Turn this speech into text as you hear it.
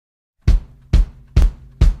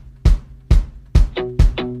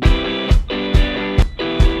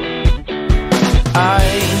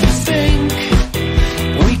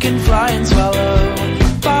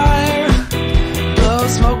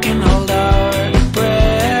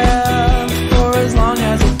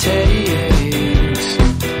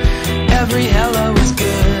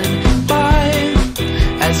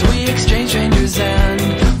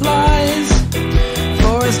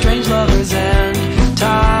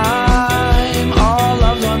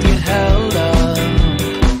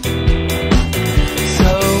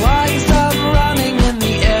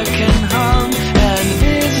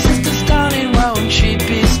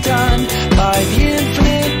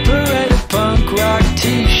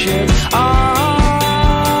t-shirt on.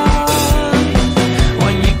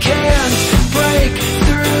 When you can't break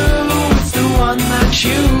through with the one that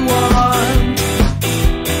you want.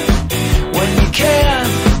 When you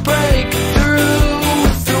can't break through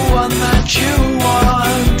with the one that you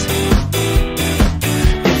want.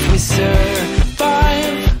 If we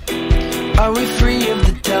survive, are we free of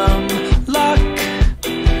the dumb luck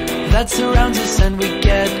that surrounds us and we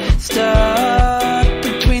get stuck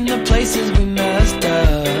between the places we messed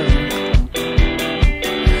up?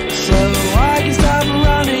 So I can stop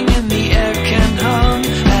running and the air can hum,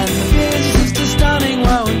 and the physicist is stunning,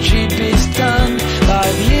 why won't she be stunned by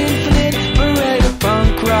the infinite parade of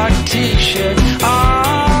punk rock t-shirts on?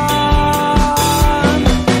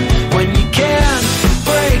 When you can't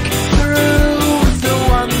break through with the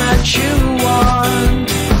one that you want.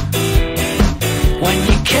 When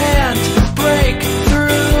you can't break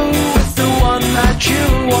through with the one that you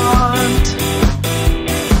want.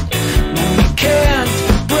 When you can't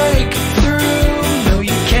break through. No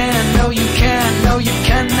you can't, no you can't, no you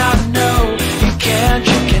cannot, no you can't,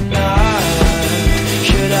 you cannot.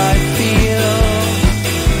 Should I feel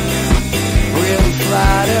really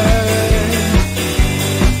flattered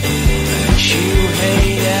that you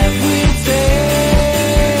hate everything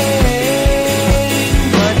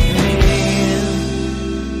but me?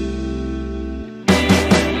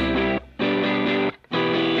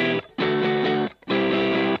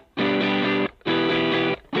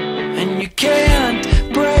 And you can't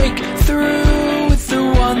break through with the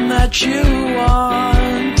one that you want.